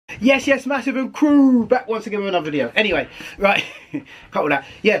Yes, Massive and crew, back once again with another video. Anyway, right, cut all that.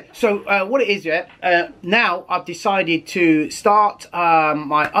 Yeah, so what it is, yeah, now I've decided to start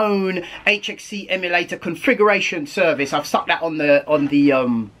my own HXC emulator configuration service. I've stuck that on the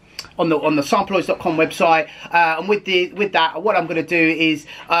sampleoids.com website, and with that, what I'm going to do is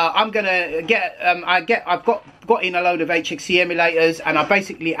I'm going to get I've got in a load of HXC emulators, and I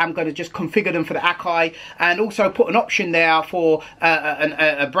basically am going to just configure them for the Akai, and also put an option there for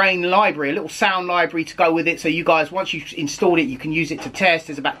a brain library, a little sound library to go with it, so you guys, once you've installed it, you can use it to test.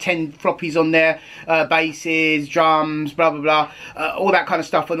 There's about 10 floppies on there, basses, drums, blah blah blah, all that kind of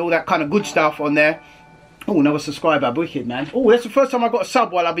stuff, and all that kind of good stuff on there. Oh, another subscriber, wicked, man. Oh, that's the first time I got a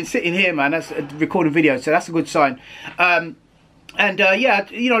sub while I've been sitting here, man. That's recording videos, so that's a good sign. Yeah,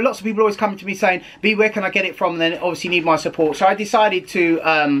 you know, lots of people always coming to me saying, B, where can I get it from? And then obviously need my support. So I decided to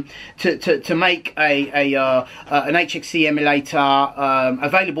make an HXC emulator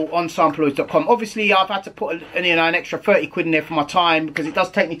available on sampleoids.com. Obviously, I've had to put an extra 30 quid in there for my time, because it does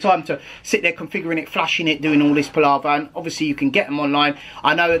take me time to sit there configuring it, flashing it, doing all this palaver. And obviously, you can get them online.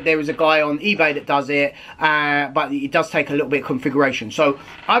 I know that there is a guy on eBay that does it, but it does take a little bit of configuration. So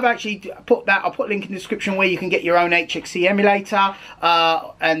I've actually put that. I'll put a link in the description where you can get your own HXC emulator.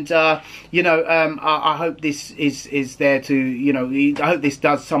 You know, I hope this is there to, you know, I hope this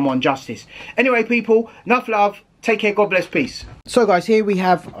does someone justice. Anyway, people, enough love. Take care, God bless, peace. So guys, here we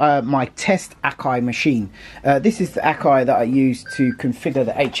have my test Akai machine. This is the Akai that I use to configure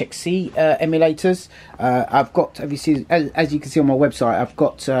the HXC emulators. I've got, as you can see on my website, I've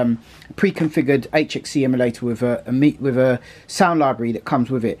got pre-configured HXC emulator with a sound library that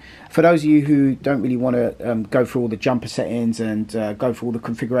comes with it. For those of you who don't really want to go through all the jumper settings and go through all the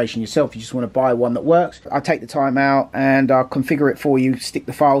configuration yourself, you just want to buy one that works, I'll take the time out and I'll configure it for you, stick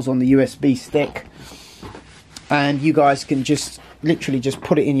the files on the USB stick, and you guys can just literally just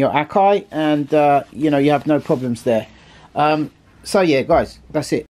put it in your Akai, and you know, you have no problems there. So yeah, guys, that's it.